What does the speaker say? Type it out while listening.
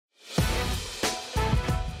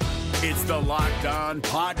It's the Locked On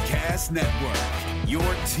Podcast Network, your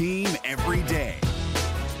team every day.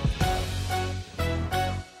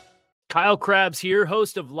 Kyle Krabs here,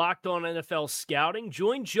 host of Locked On NFL Scouting.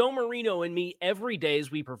 Join Joe Marino and me every day as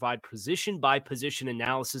we provide position-by-position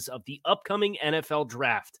analysis of the upcoming NFL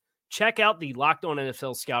Draft. Check out the Locked On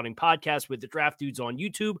NFL Scouting podcast with the Draft Dudes on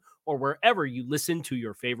YouTube or wherever you listen to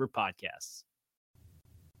your favorite podcasts.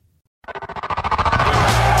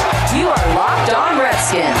 You are Locked On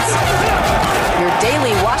Redskins, your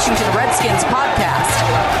daily Washington Redskins podcast,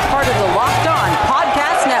 part of the Locked On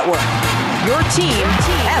Podcast Network, your team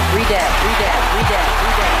every day.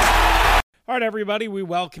 All right, everybody, we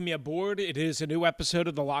welcome you aboard. It is a new episode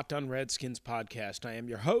of the Locked On Redskins podcast. I am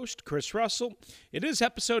your host, Chris Russell. It is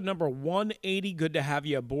episode number 180. Good to have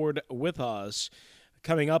you aboard with us.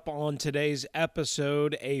 Coming up on today's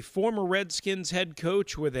episode, a former Redskins head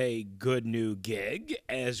coach with a good new gig,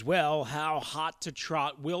 as well, how hot to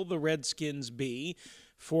trot will the Redskins be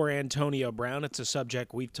for Antonio Brown? It's a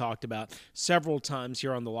subject we've talked about several times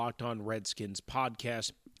here on the Locked On Redskins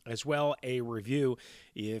podcast, as well a review,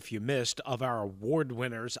 if you missed, of our award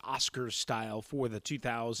winners, Oscars style, for the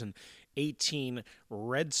 2018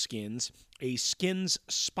 Redskins. A Skins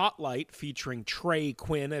Spotlight featuring Trey,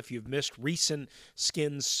 Quinn. If you've missed recent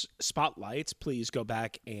Skins Spotlights, please go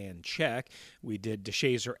back and check. We did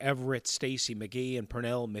DeShazer Everett, Stacey McGee, and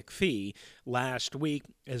Pernell McPhee last week,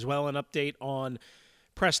 as well an update on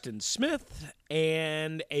Preston Smith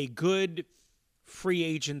and a good free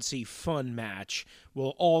agency fun match.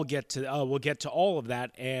 We'll get to all of that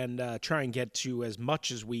and try and get to as much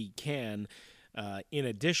as we can in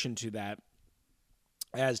addition to that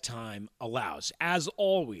as time allows. As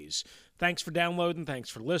always, thanks for downloading, thanks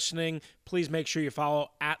for listening. Please make sure you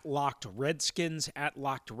follow @LockedRedskins,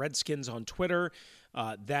 @LockedRedskins on Twitter.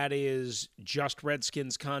 That is just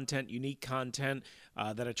Redskins content, unique content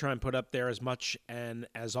that I try and put up there as much and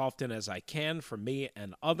as often as I can for me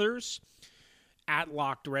and others.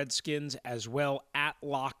 @LockedRedskins, as well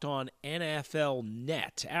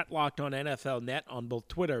 @LockedOnNFLNet, @LockedOnNFLNet on both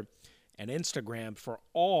Twitter and Instagram for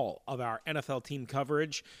all of our NFL team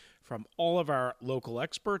coverage from all of our local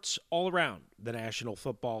experts all around the National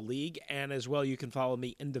Football League. And as well, you can follow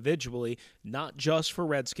me individually, not just for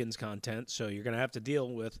Redskins content. So you're going to have to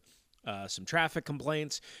deal with some traffic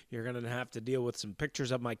complaints. You're going to have to deal with some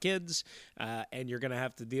pictures of my kids. And you're going to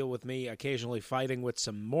have to deal with me occasionally fighting with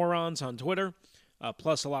some morons on Twitter,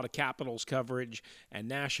 plus a lot of Capitals coverage and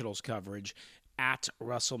Nationals coverage at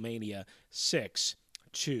WrestleMania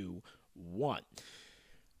 621.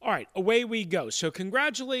 All right, away we go. So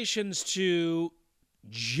congratulations to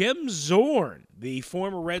Jim Zorn, the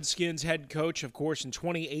former Redskins head coach, of course, in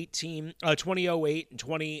 2008 and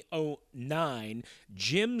 2009.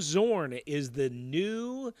 Jim Zorn is the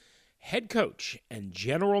new head coach and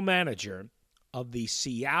general manager of the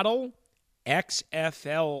Seattle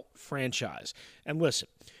XFL franchise. And listen,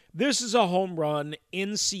 this is a home run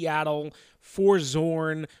in Seattle for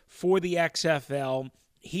Zorn, for the XFL.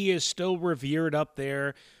 He is still revered up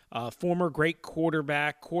there. Former great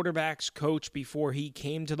quarterbacks coach before he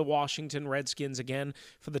came to the Washington Redskins again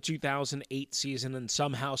for the 2008 season and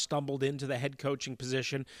somehow stumbled into the head coaching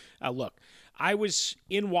position. Look, I was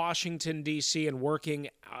in Washington, D.C. and working,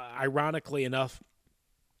 ironically enough,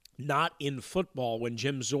 not in football when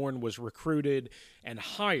Jim Zorn was recruited and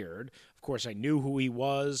hired. Of course, I knew who he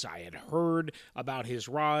was. I had heard about his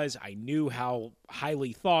rise. I knew how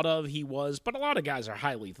highly thought of he was, but a lot of guys are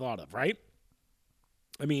highly thought of, right?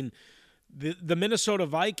 I mean, the Minnesota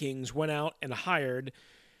Vikings went out and hired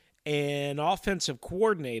an offensive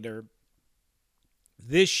coordinator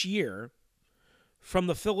this year from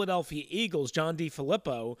the Philadelphia Eagles, John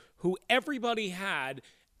DeFilippo, who everybody had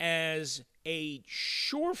as a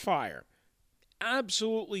surefire,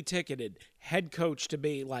 absolutely ticketed head coach to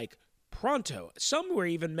be like pronto. Some were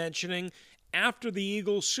even mentioning after the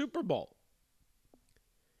Eagles Super Bowl.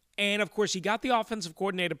 And, of course, he got the offensive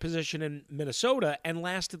coordinator position in Minnesota and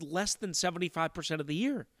lasted less than 75% of the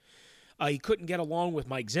year. He couldn't get along with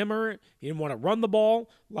Mike Zimmer. He didn't want to run the ball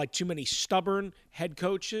like too many stubborn head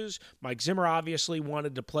coaches. Mike Zimmer obviously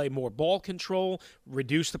wanted to play more ball control,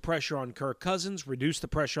 reduce the pressure on Kirk Cousins, reduce the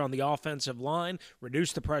pressure on the offensive line,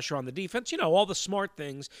 reduce the pressure on the defense. You know, all the smart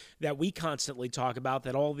things that we constantly talk about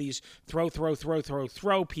that all these throw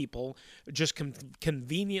people just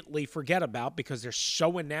conveniently forget about because they're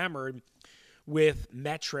so enamored with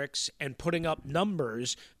metrics and putting up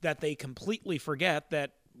numbers that they completely forget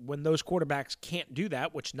that when those quarterbacks can't do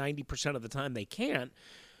that, which 90% of the time they can't,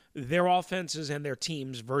 their offenses and their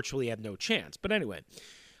teams virtually have no chance. But anyway,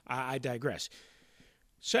 I digress.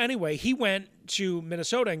 So anyway, he went to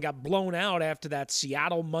Minnesota and got blown out after that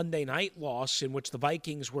Seattle Monday night loss in which the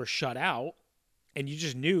Vikings were shut out, and you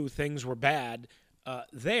just knew things were bad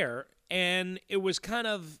there. And it was kind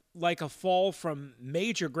of like a fall from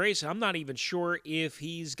major grace. I'm not even sure if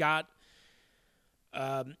he's got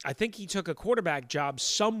I think he took a quarterback job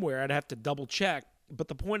somewhere. I'd have to double check. But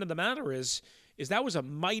the point of the matter is that was a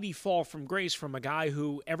mighty fall from grace from a guy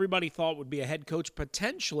who everybody thought would be a head coach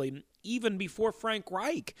potentially even before Frank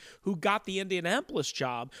Reich, who got the Indianapolis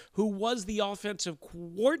job, who was the offensive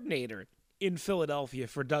coordinator in Philadelphia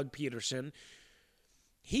for Doug Peterson.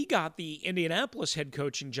 He got the Indianapolis head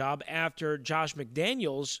coaching job after Josh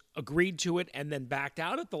McDaniels agreed to it and then backed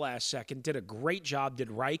out at the last second, did a great job, did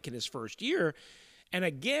Reich in his first year. And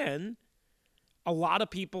again, a lot of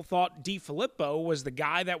people thought DeFilippo was the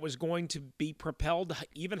guy that was going to be propelled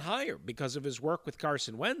even higher because of his work with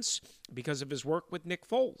Carson Wentz, because of his work with Nick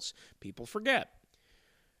Foles. People forget.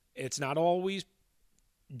 It's not always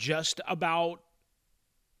just about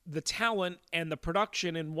the talent and the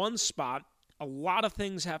production in one spot. A lot of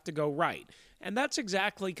things have to go right. And that's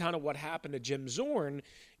exactly kind of what happened to Jim Zorn,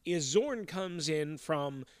 is Zorn comes in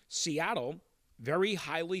from Seattle, very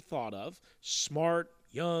highly thought of, smart,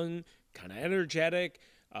 young, kind of energetic,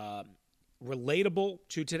 relatable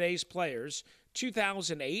to today's players.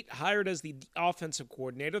 2008, hired as the offensive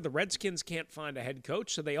coordinator. The Redskins can't find a head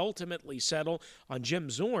coach, so they ultimately settle on Jim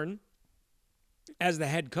Zorn as the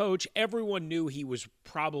head coach. Everyone knew he was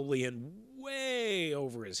probably in way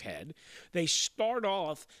over his head. They start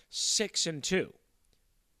off 6-2.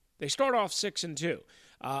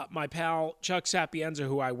 My pal Chuck Sapienza,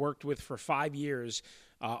 who I worked with for 5 years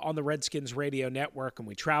on the Redskins radio network, and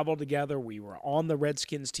we traveled together. We were on the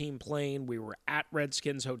Redskins team plane. We were at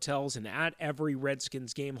Redskins hotels and at every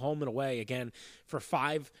Redskins game, home and away, again, for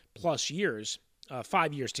 5+ years.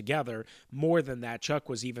 5 years together, more than that. Chuck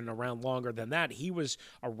was even around longer than that. He was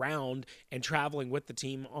around and traveling with the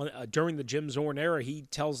team during the Jim Zorn era. He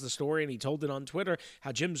tells the story, and he told it on Twitter,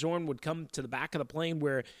 how Jim Zorn would come to the back of the plane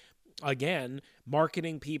where, again,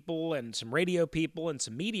 marketing people and some radio people and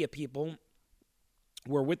some media people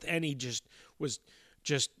were with, and he was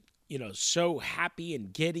so happy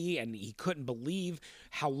and giddy, and he couldn't believe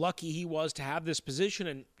how lucky he was to have this position.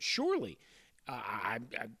 And surely, I'm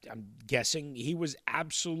guessing he was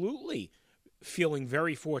absolutely feeling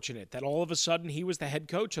very fortunate that all of a sudden he was the head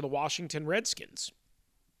coach of the Washington Redskins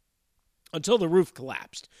until the roof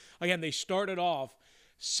collapsed. Again, they started off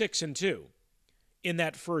 6-2 in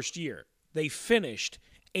that first year. They finished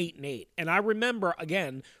 8-8. And I remember,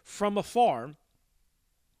 again, from afar,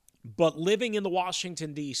 but living in the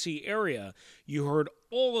Washington, D.C. area, you heard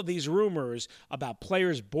all of these rumors about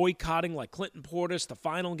players boycotting, like Clinton Portis, the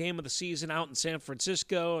final game of the season out in San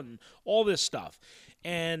Francisco, and all this stuff.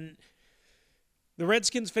 And the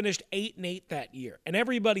Redskins finished 8-8 that year. And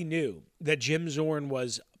everybody knew that Jim Zorn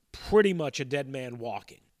was pretty much a dead man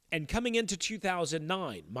walking. And coming into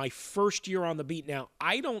 2009, my first year on the beat, now,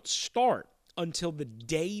 I don't start until the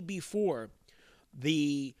day before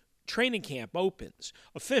the training camp opens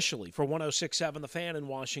officially for 106.7 The Fan in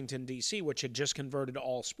Washington, D.C., which had just converted to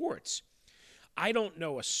all sports. I don't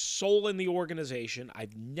know a soul in the organization.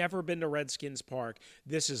 I've never been to Redskins Park.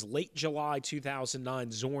 This is late July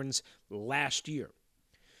 2009, Zorn's last year.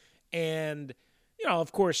 And,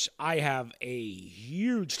 of course, I have a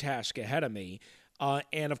huge task ahead of me.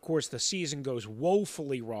 And, of course, the season goes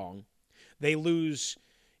woefully wrong. They lose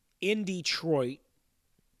in Detroit,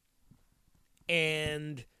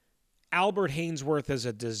 and Albert Hainsworth is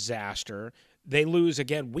a disaster. They lose,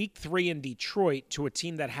 again, week 3 in Detroit to a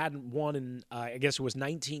team that hadn't won in, I guess it was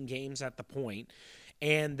 19 games at the point.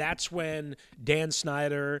 And that's when Dan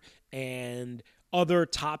Snyder and other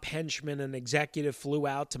top henchmen and executive flew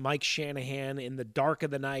out to Mike Shanahan in the dark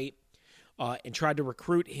of the night and tried to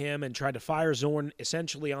recruit him and tried to fire Zorn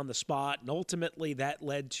essentially on the spot. And ultimately that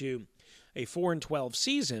led to a 4-12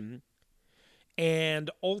 season. And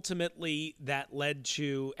ultimately, that led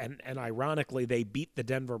to, and ironically, they beat the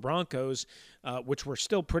Denver Broncos, which were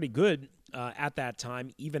still pretty good at that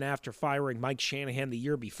time, even after firing Mike Shanahan the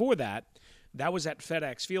year before that. That was at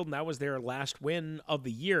FedEx Field, and that was their last win of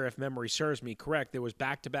the year, if memory serves me correct. There was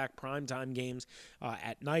back-to-back primetime games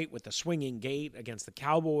at night with the swinging gate against the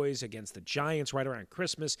Cowboys, against the Giants right around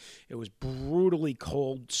Christmas. It was brutally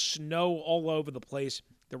cold, snow all over the place.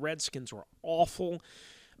 The Redskins were awful.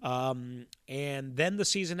 And then the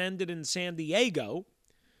season ended in San Diego,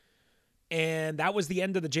 and that was the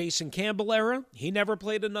end of the Jason Campbell era. He never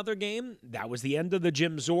played another game. That was the end of the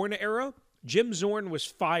Jim Zorn era. Jim Zorn was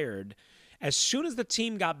fired. As soon as the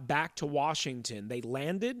team got back to Washington, they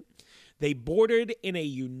landed. They boarded in a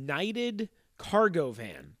United cargo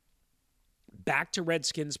van back to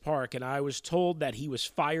Redskins Park, and I was told that he was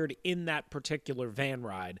fired in that particular van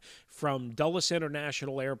ride from Dulles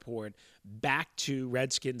International Airport back to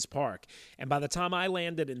Redskins Park. And by the time I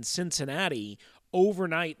landed in Cincinnati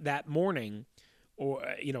overnight that morning, or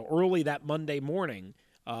early that Monday morning,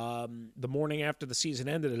 the morning after the season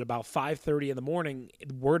ended at about 5:30 in the morning,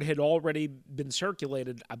 word had already been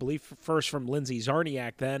circulated, I believe first from Lindsay Zorny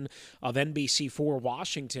then of NBC4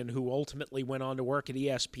 Washington, who ultimately went on to work at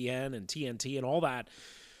ESPN and TNT and all that,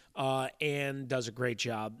 and does a great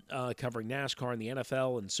job covering NASCAR and the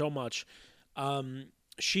NFL and so much.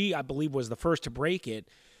 She, I believe, was the first to break it.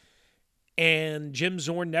 And Jim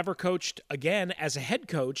Zorn never coached again as a head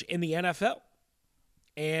coach in the NFL.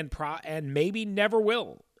 And maybe never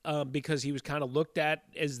will, because he was kind of looked at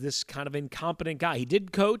as this kind of incompetent guy. He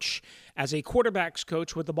did coach as a quarterbacks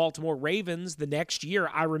coach with the Baltimore Ravens the next year.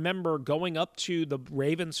 I remember going up to the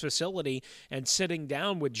Ravens facility and sitting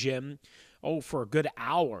down with Jim, for a good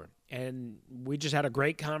hour. And we just had a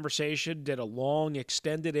great conversation, did a long,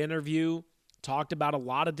 extended interview, talked about a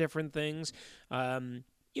lot of different things.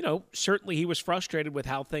 Certainly he was frustrated with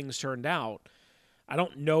how things turned out. I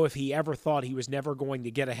don't know if he ever thought he was never going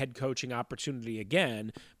to get a head coaching opportunity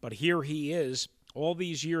again, but here he is all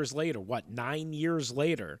these years later, 9 years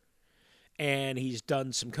later, and he's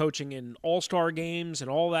done some coaching in all-star games and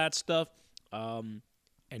all that stuff, and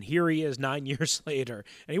here he is 9 years later.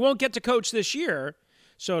 And he won't get to coach this year,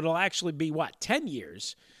 so it'll actually be, 10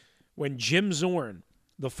 years when Jim Zorn,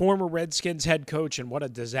 the former Redskins head coach, and what a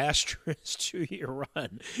disastrous 2-year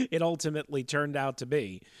run it ultimately turned out to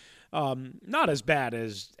be. Not as bad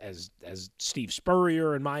as Steve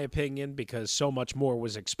Spurrier, in my opinion, because so much more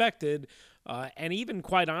was expected. And even,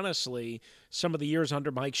 quite honestly, some of the years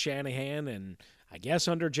under Mike Shanahan and I guess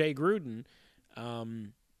under Jay Gruden.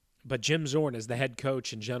 But Jim Zorn is the head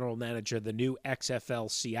coach and general manager of the new XFL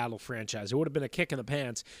Seattle franchise. It would have been a kick in the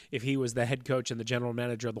pants if he was the head coach and the general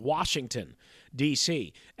manager of the Washington,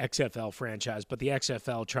 D.C. XFL franchise. But the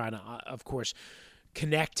XFL trying to, of course,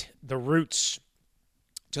 connect the roots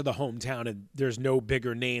to the hometown, and there's no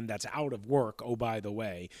bigger name that's out of work, by the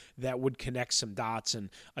way, that would connect some dots and,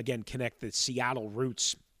 again, connect the Seattle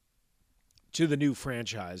roots to the new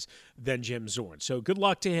franchise than Jim Zorn. So good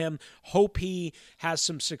luck to him. Hope he has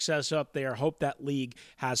some success up there. Hope that league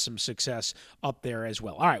has some success up there as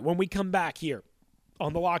well. All right, when we come back here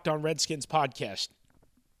on the Locked On Redskins podcast,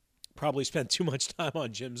 probably spent too much time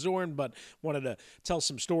on Jim Zorn, but wanted to tell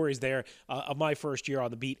some stories there of my first year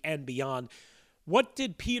on the beat and beyond. What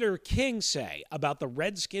did Peter King say about the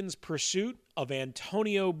Redskins' pursuit of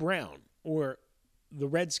Antonio Brown, or the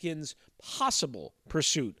Redskins' possible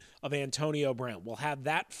pursuit of Antonio Brown? We'll have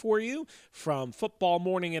that for you from Football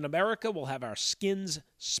Morning in America. We'll have our Skins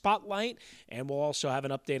Spotlight, and we'll also have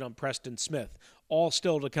an update on Preston Smith. All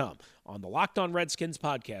still to come on the Locked On Redskins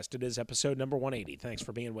podcast. It is episode number 180. Thanks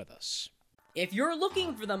for being with us. If you're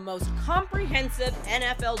looking for the most comprehensive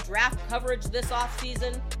NFL draft coverage this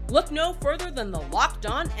offseason, look no further than the Locked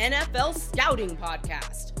On NFL Scouting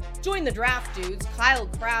Podcast. Join the draft dudes, Kyle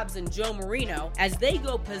Krabs and Joe Marino, as they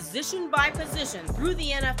go position by position through the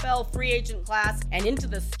NFL free agent class and into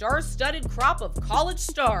the star-studded crop of college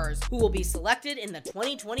stars who will be selected in the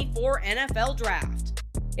 2024 NFL Draft.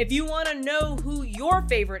 If you want to know who your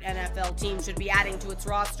favorite NFL team should be adding to its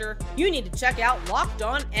roster, you need to check out Locked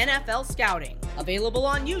On NFL Scouting, available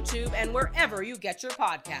on YouTube and wherever you get your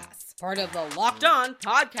podcasts. Part of the Locked On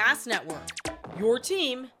Podcast Network, your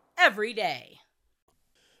team every day.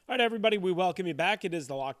 All right, everybody, we welcome you back. It is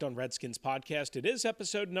the Locked On Redskins podcast. It is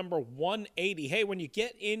episode number 180. Hey, when you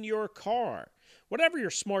get in your car, whatever your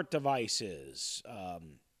smart device is,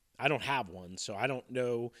 I don't have one, so I don't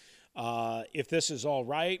know if this is all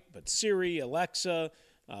right, but Siri, Alexa,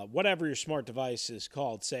 whatever your smart device is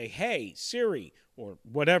called, say, hey, Siri, or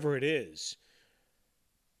whatever it is,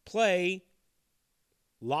 play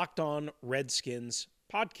Locked On Redskins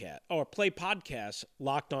podcast, or play podcast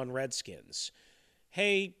Locked On Redskins.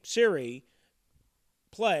 Hey, Siri,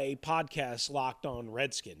 play podcast Locked On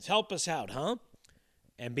Redskins. Help us out, huh?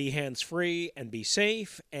 And be hands-free and be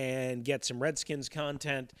safe and get some Redskins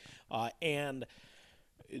content and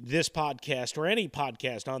this podcast or any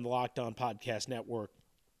podcast on the Locked On Podcast Network,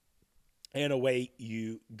 and away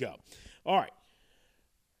you go. All right.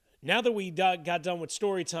 Now that we got done with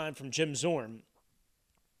story time from Jim Zorn,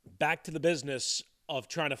 back to the business of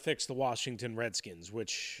trying to fix the Washington Redskins,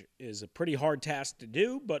 which is a pretty hard task to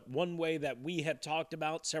do, but one way that we have talked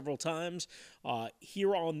about several times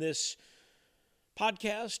here on this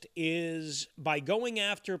podcast is by going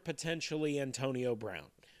after potentially Antonio Brown.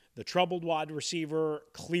 the troubled wide receiver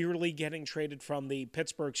clearly getting traded from the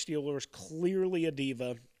Pittsburgh Steelers, clearly a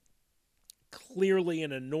diva, clearly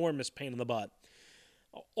an enormous pain in the butt.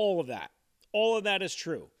 All of that is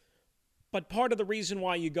true. But part of the reason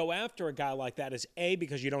why you go after a guy like that is A,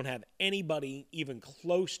 because you don't have anybody even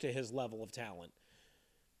close to his level of talent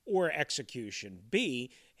or execution. B,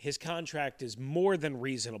 his contract is more than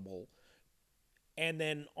reasonable. And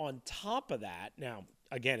then on top of that, now,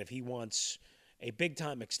 again, if he wants a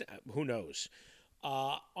big-time who knows?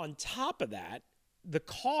 On top of that, the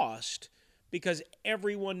cost, because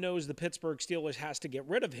everyone knows the Pittsburgh Steelers have to get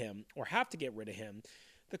rid of him,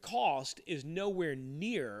 the cost is nowhere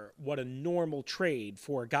near what a normal trade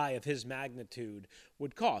for a guy of his magnitude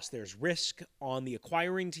would cost. There's risk on the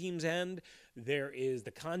acquiring team's end. There is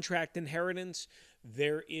the contract inheritance.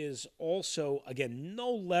 There is also, again, no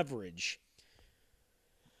leverage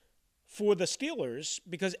for the Steelers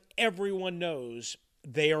because everyone knows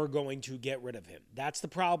they are going to get rid of him. That's the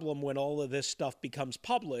problem when all of this stuff becomes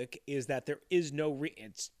public, is that there is no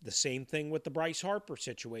it's the same thing with the Bryce Harper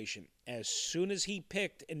situation. As soon as he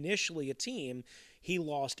picked initially a team, he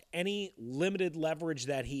lost any limited leverage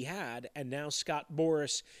that he had, and now Scott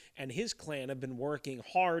Boras and his clan have been working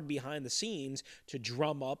hard behind the scenes to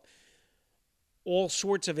drum up all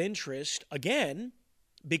sorts of interest, again,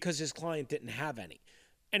 because his client didn't have any.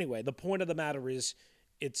 Anyway, the point of the matter is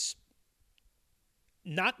it's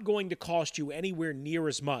not going to cost you anywhere near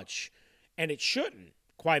as much, and it shouldn't,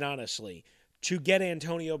 quite honestly, to get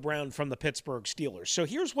Antonio Brown from the Pittsburgh Steelers. So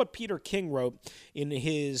here's what Peter King wrote in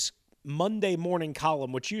his Monday morning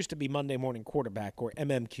column, which used to be Monday Morning Quarterback, or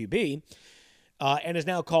MMQB, and is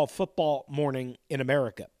now called Football Morning in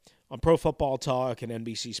America, on Pro Football Talk and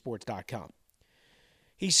NBCSports.com.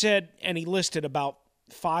 He said, and he listed about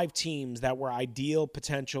 5 teams that were ideal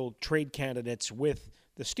potential trade candidates with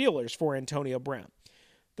the Steelers for Antonio Brown.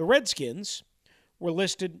 The Redskins were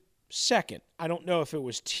listed second. I don't know if it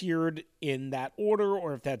was tiered in that order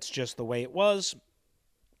or if that's just the way it was.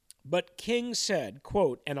 But King said,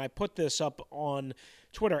 quote, and I put this up on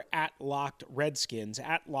Twitter, @LockedRedskins.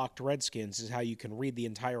 @LockedRedskins is how you can read the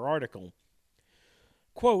entire article.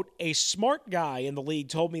 Quote, a smart guy in the league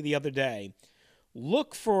told me the other day,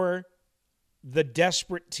 look for the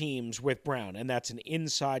desperate teams with Brown, and that's an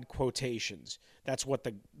inside quotations. That's what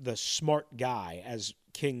the smart guy, as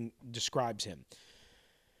King describes him.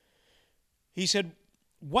 He said,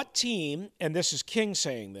 what team, and this is King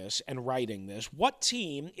saying this and writing this, what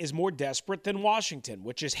team is more desperate than Washington,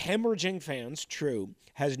 which is hemorrhaging fans, true,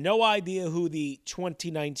 has no idea who the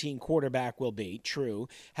 2019 quarterback will be, true,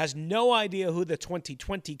 has no idea who the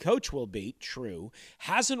 2020 coach will be, true,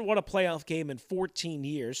 hasn't won a playoff game in 14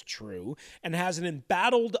 years, true, and has an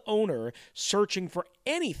embattled owner searching for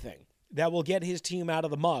anything that will get his team out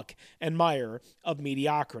of the muck and mire of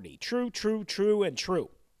mediocrity. True, true, true, and true.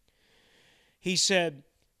 He said,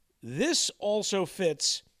 this also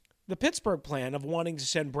fits the Pittsburgh plan of wanting to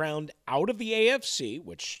send Brown out of the AFC,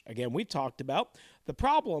 which, again, we've talked about. The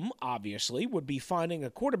problem, obviously, would be finding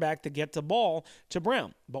a quarterback to get the ball to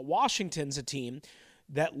Brown. But Washington's a team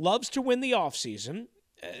that loves to win the offseason.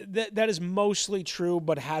 That is mostly true,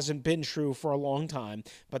 but hasn't been true for a long time.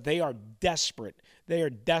 But they are desperate. They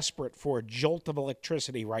are desperate for a jolt of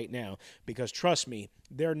electricity right now because, trust me,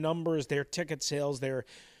 their numbers, their ticket sales, their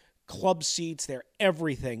club seats, their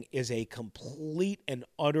everything is a complete and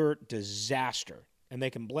utter disaster. And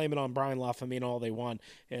they can blame it on Brian Lafayette all they want.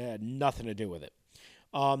 It had nothing to do with it.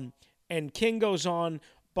 And King goes on,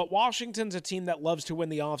 but Washington's a team that loves to win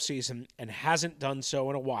the offseason and hasn't done so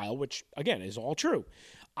in a while, which, again, is all true.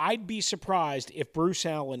 I'd be surprised if Bruce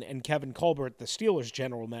Allen and Kevin Colbert, the Steelers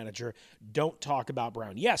general manager, don't talk about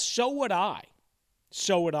Brown. Yes, so would I.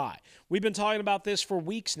 So would I. We've been talking about this for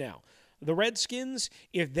weeks now. The Redskins,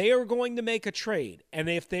 if they are going to make a trade, and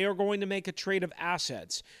if they are going to make a trade of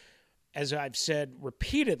assets, as I've said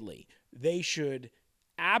repeatedly, they should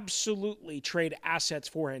absolutely trade assets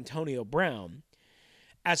for Antonio Brown,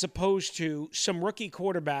 as opposed to some rookie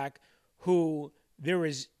quarterback who there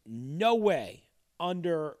is no way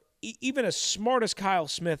under, even as smart as Kyle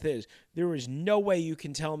Smith is, there is no way you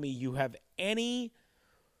can tell me you have any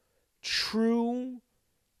true,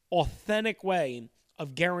 authentic way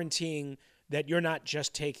of guaranteeing that you're not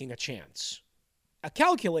just taking a chance. A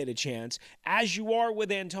calculated chance, as you are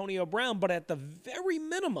with Antonio Brown, but at the very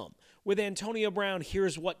minimum, with Antonio Brown,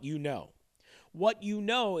 here's what you know. What you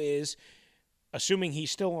know is, assuming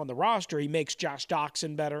he's still on the roster, he makes Josh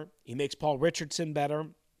Doxson better, he makes Paul Richardson better,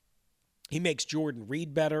 he makes Jordan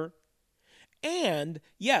Reed better. And,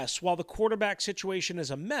 yes, while the quarterback situation is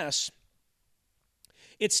a mess,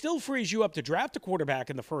 it still frees you up to draft a quarterback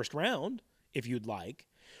in the first round, if you'd like,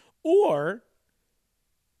 or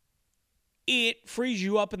it frees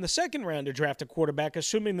you up in the second round to draft a quarterback,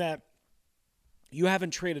 assuming that you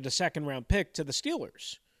haven't traded a second-round pick to the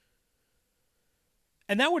Steelers.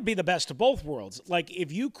 And that would be the best of both worlds. Like,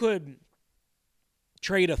 if you could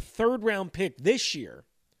trade a third-round pick this year,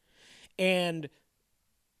 and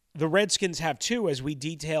the Redskins have two, as we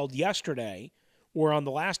detailed yesterday, or on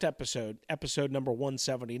the last episode number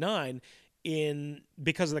 179,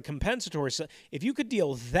 because of the compensatory. So if you could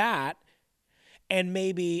deal that and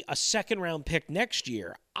maybe a second-round pick next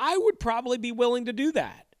year, I would probably be willing to do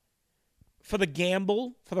that for the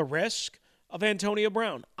gamble, for the risk of Antonio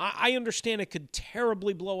Brown. I understand it could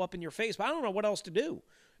terribly blow up in your face, but I don't know what else to do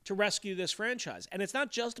to rescue this franchise. And it's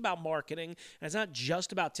not just about marketing, and it's not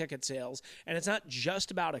just about ticket sales, and it's not just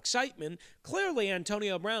about excitement. Clearly,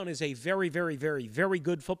 Antonio Brown is a very, very, very, very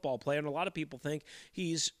good football player, and a lot of people think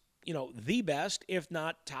he's, the best, if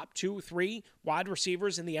not top 2, 3 wide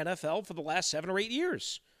receivers in the NFL for the last 7 or 8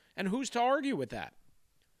 years. And who's to argue with that?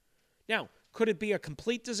 Now, could it be a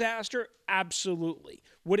complete disaster? Absolutely.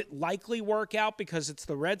 Would it likely work out because it's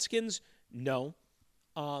the Redskins? No.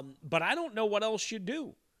 But I don't know what else you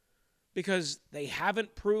do, because they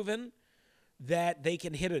haven't proven that they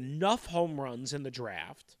can hit enough home runs in the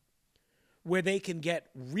draft where they can get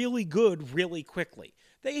really good really quickly.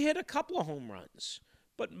 They hit a couple of home runs,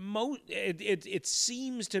 but it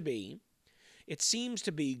seems to be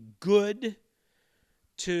good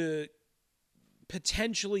to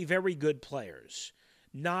potentially very good players,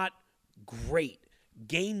 not great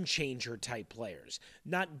game changer type players,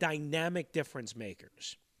 not dynamic difference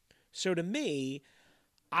makers. So to me,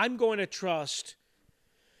 I'm going to trust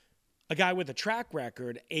a guy with a track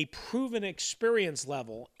record, a proven experience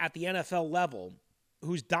level at the NFL level,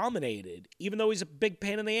 who's dominated, even though he's a big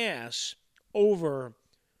pain in the ass, over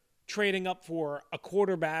trading up for a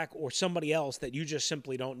quarterback or somebody else that you just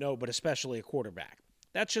simply don't know, but especially a quarterback.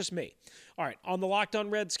 That's just me. All right, on the Locked On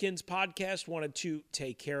Redskins podcast, wanted to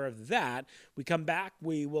take care of that. We come back,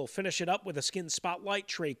 we will finish it up with a skin spotlight,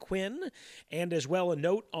 Trey Quinn, and as well a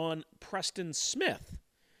note on Preston Smith.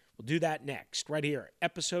 We'll do that next, right here,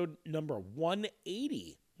 episode number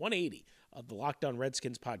 180 of the Locked On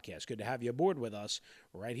Redskins podcast. Good to have you aboard with us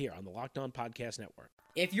right here on the Locked On Podcast Network.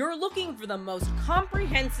 If you're looking for the most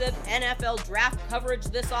comprehensive NFL draft coverage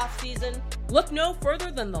this offseason, look no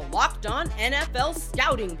further than the Locked On NFL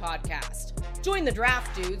Scouting Podcast. Join the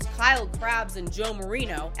draft dudes, Kyle Krabs and Joe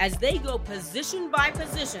Marino, as they go position by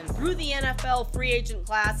position through the NFL free agent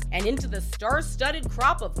class and into the star-studded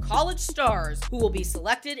crop of college stars who will be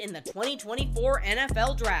selected in the 2024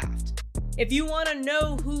 NFL Draft. If you want to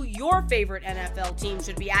know who your favorite NFL team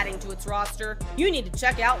should be adding to its roster, you need to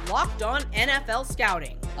check out Locked On NFL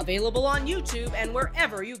Scouting, available on YouTube and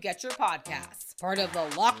wherever you get your podcasts. Part of the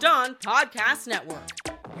Locked On Podcast Network,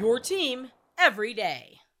 your team every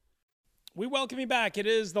day. We welcome you back. It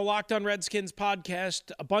is the Locked On Redskins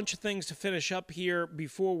podcast. A bunch of things to finish up here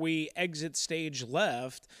before we exit stage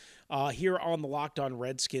left here on the Locked On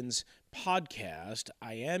Redskins podcast.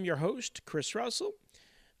 I am your host, Chris Russell.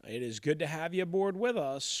 It is good to have you aboard with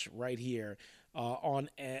us right here on,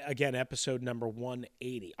 again, episode number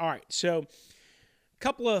 180. All right, so a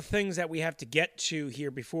couple of things that we have to get to here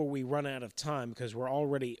before we run out of time, because we're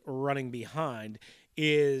already running behind,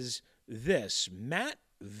 is this. Matt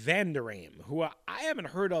Vanderheim, who I haven't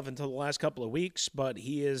heard of until the last couple of weeks, but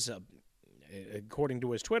he is, according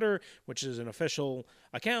to his Twitter, which is an official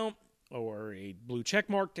account, or a blue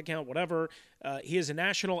checkmarked account, whatever. He is a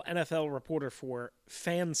national NFL reporter for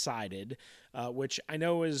Fansided, which I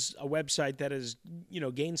know is a website that has,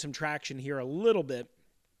 gained some traction here a little bit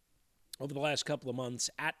over the last couple of months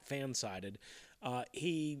at Fansided. I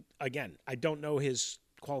don't know his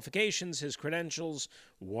qualifications, his credentials,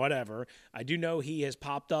 whatever. I do know he has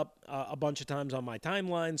popped up a bunch of times on my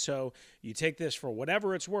timeline, so you take this for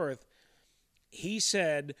whatever it's worth. He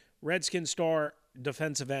said Redskins star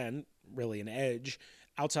defensive end, really an edge,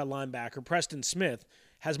 outside linebacker, Preston Smith,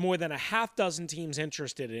 has more than a half dozen teams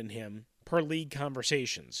interested in him per league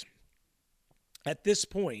conversations. At this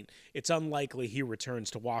point, it's unlikely he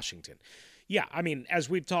returns to Washington. Yeah, I mean, as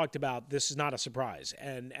we've talked about, this is not a surprise.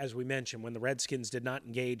 And as we mentioned, when the Redskins did not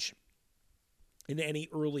engage in any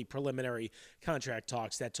early preliminary contract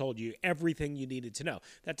talks, that told you everything you needed to know.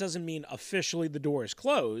 That doesn't mean officially the door is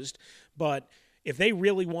closed, but if they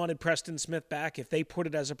really wanted Preston Smith back, if they put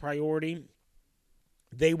it as a priority,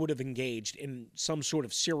 they would have engaged in some sort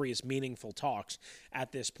of serious, meaningful talks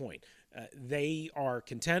at this point. They are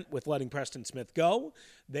content with letting Preston Smith go.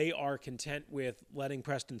 They are content with letting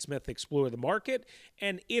Preston Smith explore the market.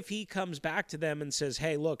 And if he comes back to them and says,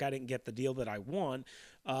 hey, look, I didn't get the deal that I want,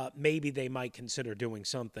 maybe they might consider doing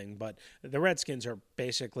something. But the Redskins are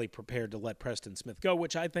basically prepared to let Preston Smith go,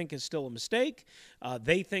 which I think is still a mistake.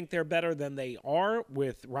 They think they're better than they are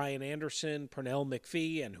with Ryan Anderson, Pernell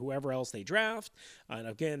McPhee, and whoever else they draft. And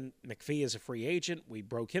again, McPhee is a free agent. We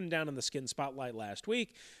broke him down in the Skin Spotlight last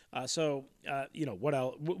week. So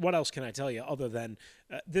what else can I tell you other than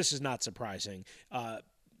this is not surprising.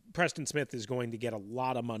 Preston Smith is going to get a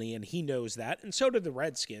lot of money, and he knows that, and so do the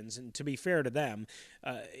Redskins. And to be fair to them,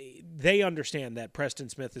 they understand that Preston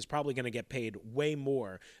Smith is probably going to get paid way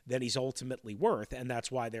more than he's ultimately worth, and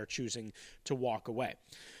that's why they're choosing to walk away.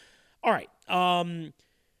 All right.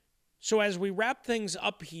 So as we wrap things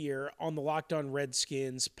up here on the Locked On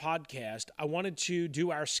Redskins podcast, I wanted to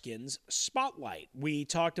do our Skins Spotlight. We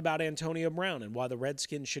talked about Antonio Brown and why the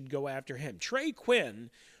Redskins should go after him. Trey Quinn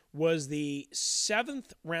was the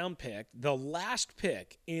 7th round pick, the last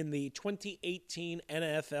pick in the 2018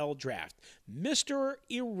 NFL Draft. Mr.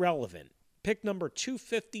 Irrelevant, pick number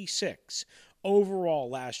 256 overall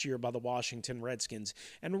last year by the Washington Redskins.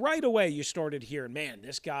 And right away you started hearing, man,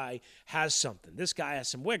 this guy has something. This guy has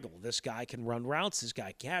some wiggle. This guy can run routes. This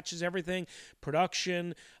guy catches everything.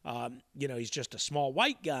 Production, he's just a small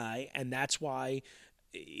white guy, and that's why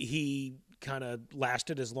he kind of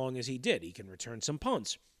lasted as long as he did. He can return some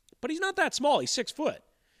punts. But he's not that small. He's 6 foot.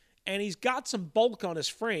 And he's got some bulk on his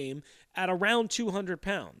frame at around 200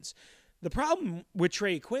 pounds. The problem with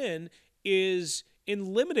Trey Quinn is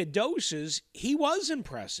in limited doses, he was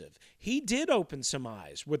impressive. He did open some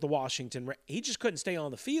eyes with the Washington. He just couldn't stay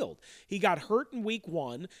on the field. He got hurt in week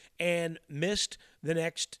 1 and missed the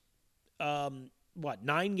next, 9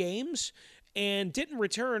 games? And didn't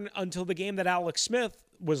return until the game that Alex Smith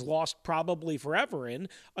was lost probably forever in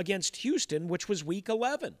against Houston, which was week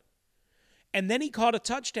 11. And then he caught a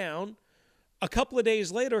touchdown a couple of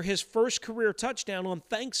days later, his first career touchdown on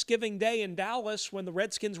Thanksgiving Day in Dallas when the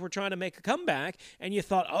Redskins were trying to make a comeback. And you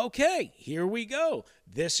thought, okay, here we go.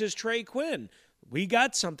 This is Trey Quinn. We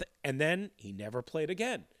got something. And then he never played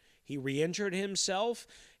again. He re-injured himself.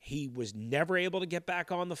 He was never able to get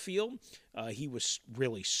back on the field. He was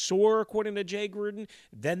really sore, according to Jay Gruden.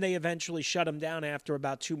 Then they eventually shut him down after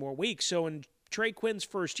about 2 more weeks. So in Trey Quinn's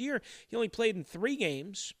first year, he only played in 3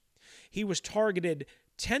 games. He was targeted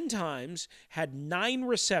 10 times, had 9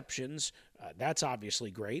 receptions. That's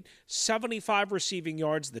obviously great. 75 receiving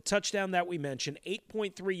yards. The touchdown that we mentioned,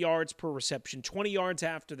 8.3 yards per reception, 20 yards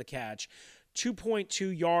after the catch.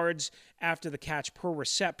 2.2 yards after the catch per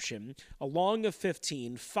reception, a long of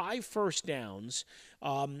 15, 5 first downs.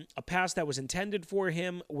 A pass that was intended for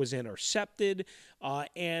him was intercepted.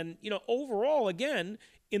 And, overall, again,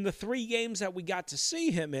 in the 3 games that we got to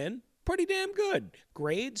see him in, pretty damn good.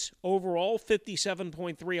 Grades, overall,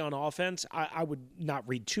 57.3 on offense. I would not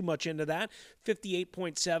read too much into that.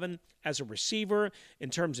 58.7 as a receiver. In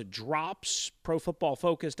terms of drops,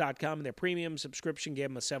 ProFootballFocus.com and their premium subscription gave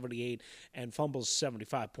him a 78, and fumbles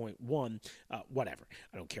 75.1. Whatever.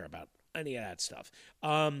 I don't care about any of that stuff.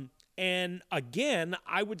 And again,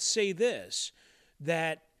 I would say this,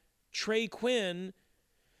 that Trey Quinn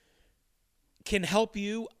can help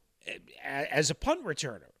you as a punt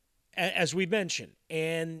returner, as we mentioned,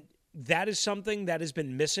 and that is something that has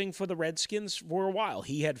been missing for the Redskins for a while.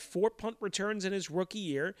 He had 4 punt returns in his rookie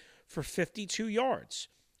year for 52 yards,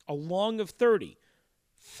 a long of 30,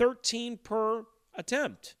 13 per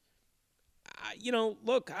attempt.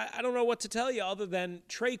 Look, I don't know what to tell you other than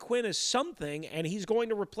Trey Quinn is something, and he's going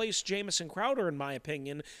to replace Jamison Crowder, in my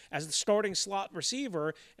opinion, as the starting slot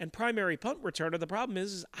receiver and primary punt returner. The problem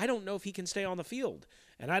is I don't know if he can stay on the field,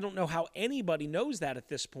 and I don't know how anybody knows that at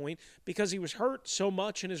this point because he was hurt so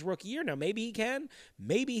much in his rookie year. Now, maybe he can,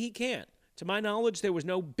 maybe he can't. To my knowledge, there was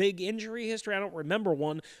no big injury history. I don't remember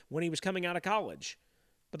one when he was coming out of college.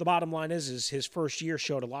 But the bottom line is his first year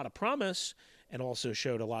showed a lot of promise and also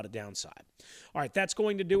showed a lot of downside. All right, that's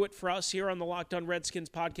going to do it for us here on the Locked On Redskins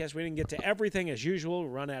podcast. We didn't get to everything as usual. We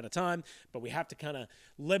run out of time, but we have to kind of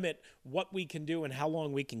limit what we can do and how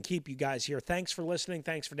long we can keep you guys here. Thanks for listening.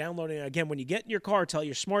 Thanks for downloading. Again, when you get in your car, tell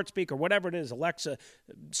your smart speaker, whatever it is, Alexa,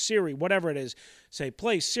 Siri, whatever it is, say,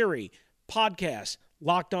 play Siri, podcast,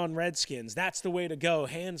 Locked On Redskins. That's the way to go.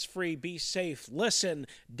 Hands-free, be safe, listen,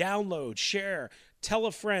 download, share, tell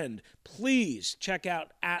a friend. Please check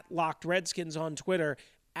out @LockedRedskins on Twitter,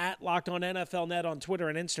 @LockedOnNFLNet on Twitter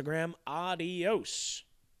and Instagram. Adios.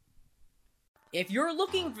 If you're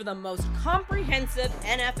looking for the most comprehensive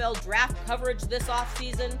NFL draft coverage this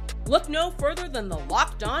offseason, look no further than the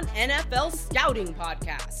Locked On NFL Scouting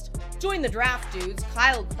Podcast. Join the draft dudes,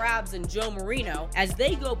 Kyle Krabs and Joe Marino, as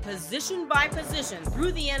they go position by position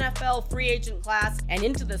through the NFL free agent class and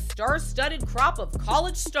into the star-studded crop of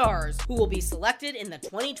college stars who will be selected in the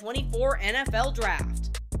 2024 NFL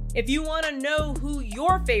Draft. If you want to know who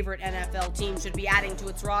your favorite NFL team should be adding to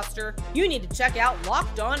its roster, you need to check out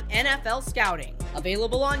Locked On NFL Scouting,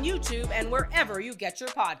 available on YouTube and wherever you get your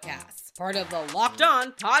podcasts. Part of the Locked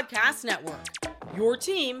On Podcast Network, your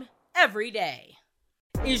team every day.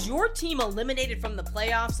 Is your team eliminated from the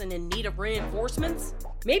playoffs and in need of reinforcements?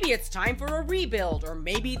 Maybe it's time for a rebuild, or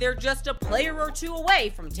maybe they're just a player or two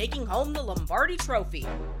away from taking home the Lombardi Trophy.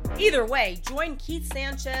 Either way, join Keith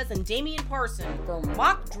Sanchez and Damian Parson for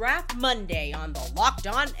Mock Draft Monday on the Locked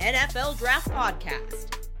On NFL Draft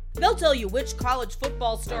Podcast. They'll tell you which college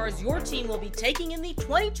football stars your team will be taking in the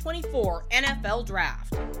 2024 NFL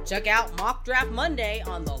Draft. Check out Mock Draft Monday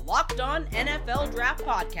on the Locked On NFL Draft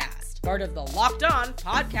Podcast, part of the Locked On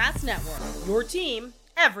Podcast Network, your team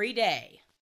every day.